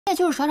也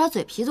就是耍耍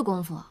嘴皮子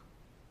功夫啊。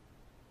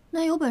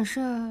那有本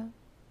事，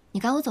你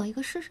赶我走一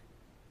个试试。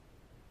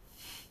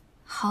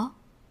好，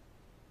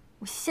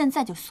我现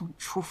在就送你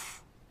出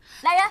府。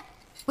来人，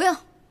不用，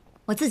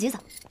我自己走。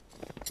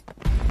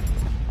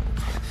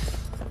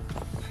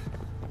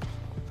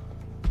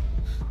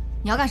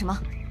你要干什么？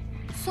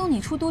送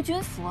你出督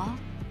军府啊，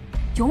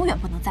永远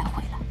不能再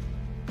回来。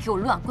给我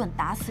乱棍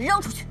打死，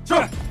扔出去！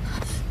是。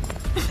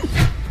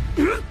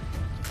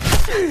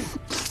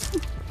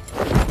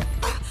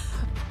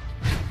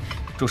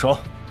住手！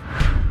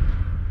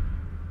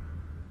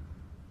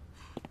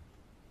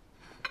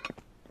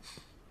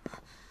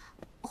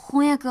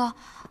红叶哥，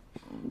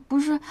不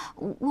是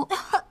我。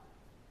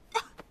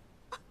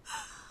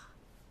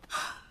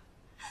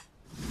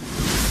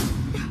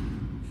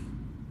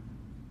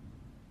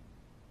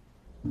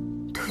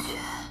督军，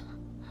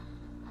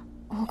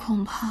我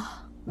恐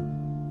怕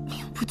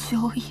命不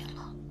久矣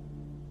了。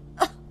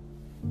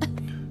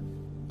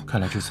看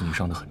来这次你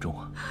伤得很重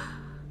啊。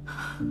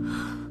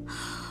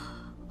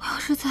我要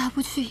是再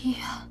不去医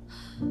院，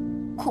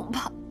恐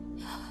怕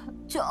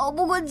就熬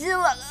不过今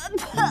晚了。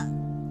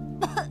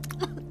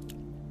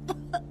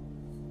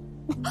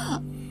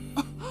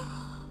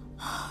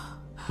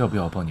要不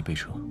要我帮你备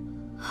车？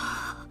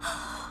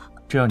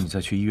这样你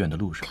在去医院的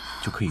路上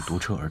就可以夺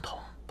车而逃，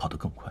跑得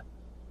更快。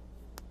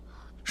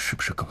是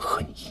不是更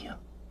恨你呀？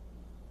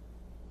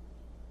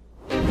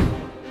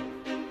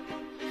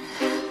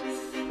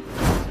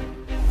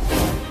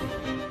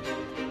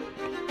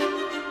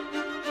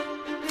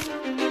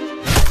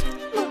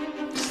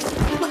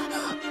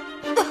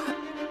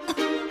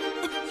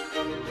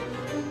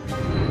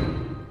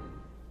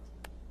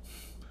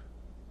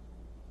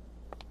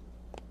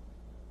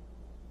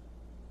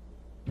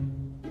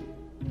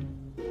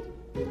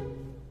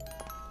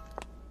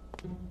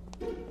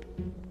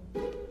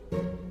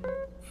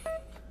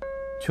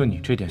就你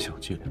这点小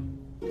伎俩，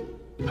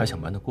还想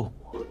瞒得过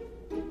我？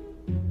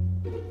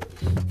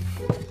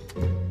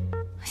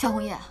萧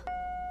红叶，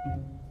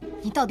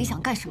你到底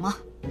想干什么？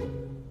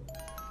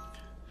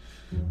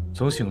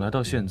从醒来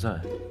到现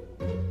在，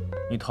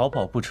你逃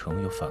跑不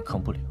成又反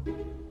抗不了，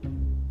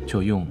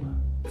就用了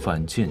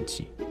反间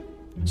计、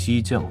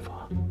激将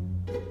法、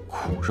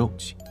苦肉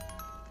计，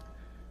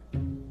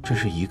真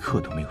是一刻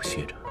都没有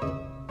歇着。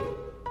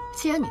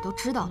既然你都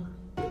知道了，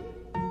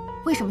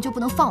为什么就不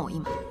能放我一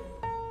马？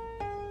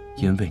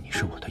因为你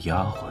是我的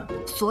丫鬟。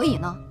所以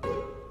呢？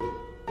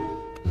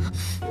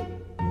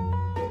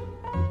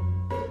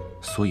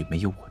所以没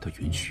有我的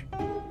允许，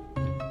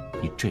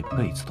你这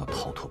辈子都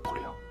逃脱不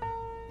了。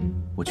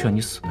我劝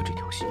你死了这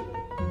条心，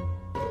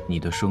你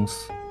的生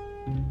死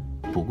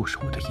不过是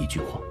我的一句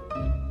话。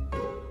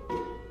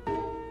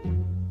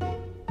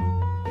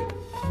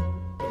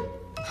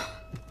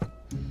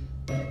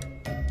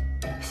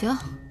行，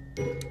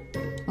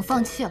我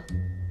放弃了。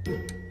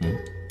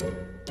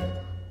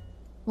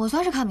我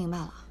算是看明白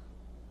了，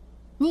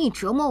你以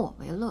折磨我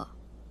为乐。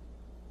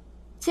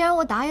既然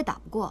我打也打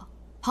不过，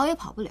跑也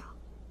跑不了，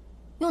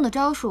用的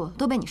招数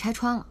都被你拆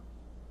穿了，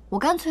我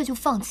干脆就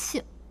放弃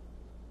了。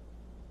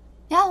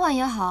丫鬟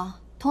也好，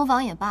通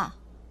房也罢，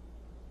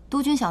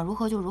督军想如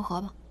何就如何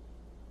吧。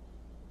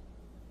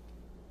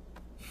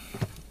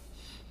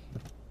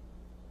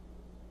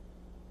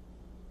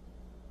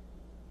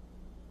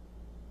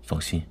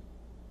放心，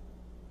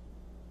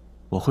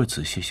我会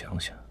仔细想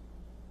想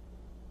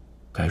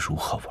该如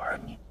何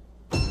玩你。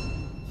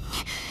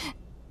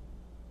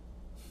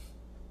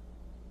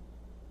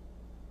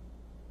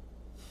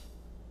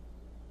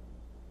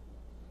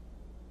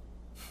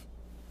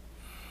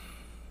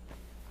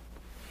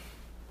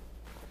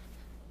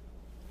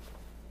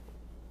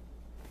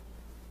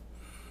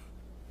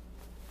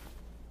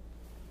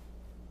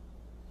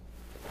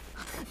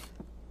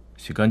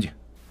洗干净。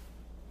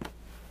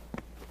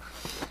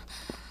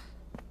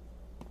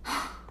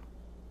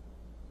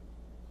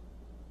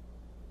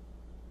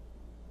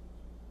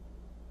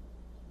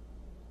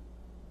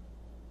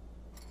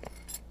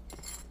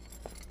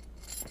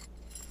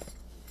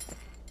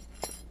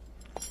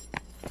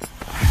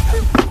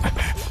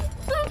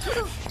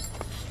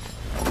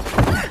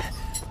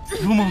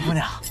如梦姑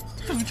娘，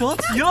等着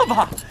急了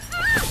吧？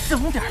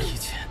省点力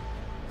气，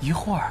一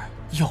会儿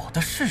有的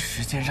是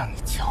时间让你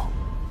瞧。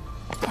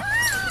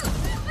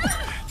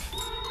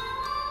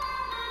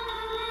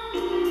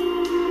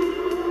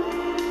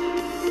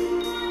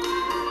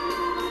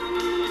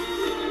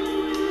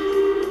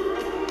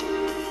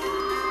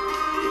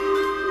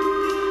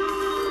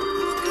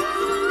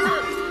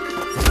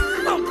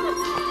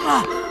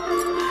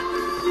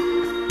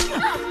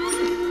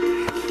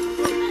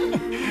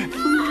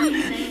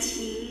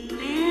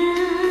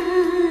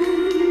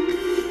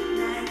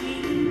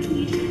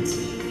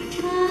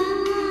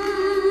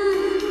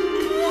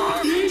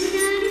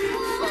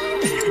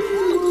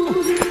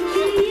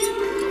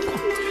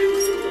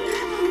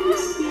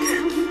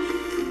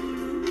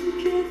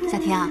小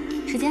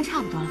婷，时间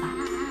差不多了吧？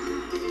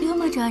约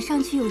莫着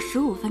上去有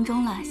15分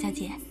钟了，小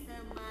姐。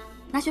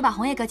那去把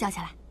红叶哥叫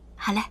下来。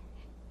好嘞。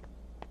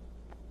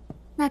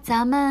那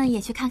咱们也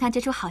去看看这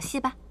出好戏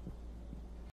吧。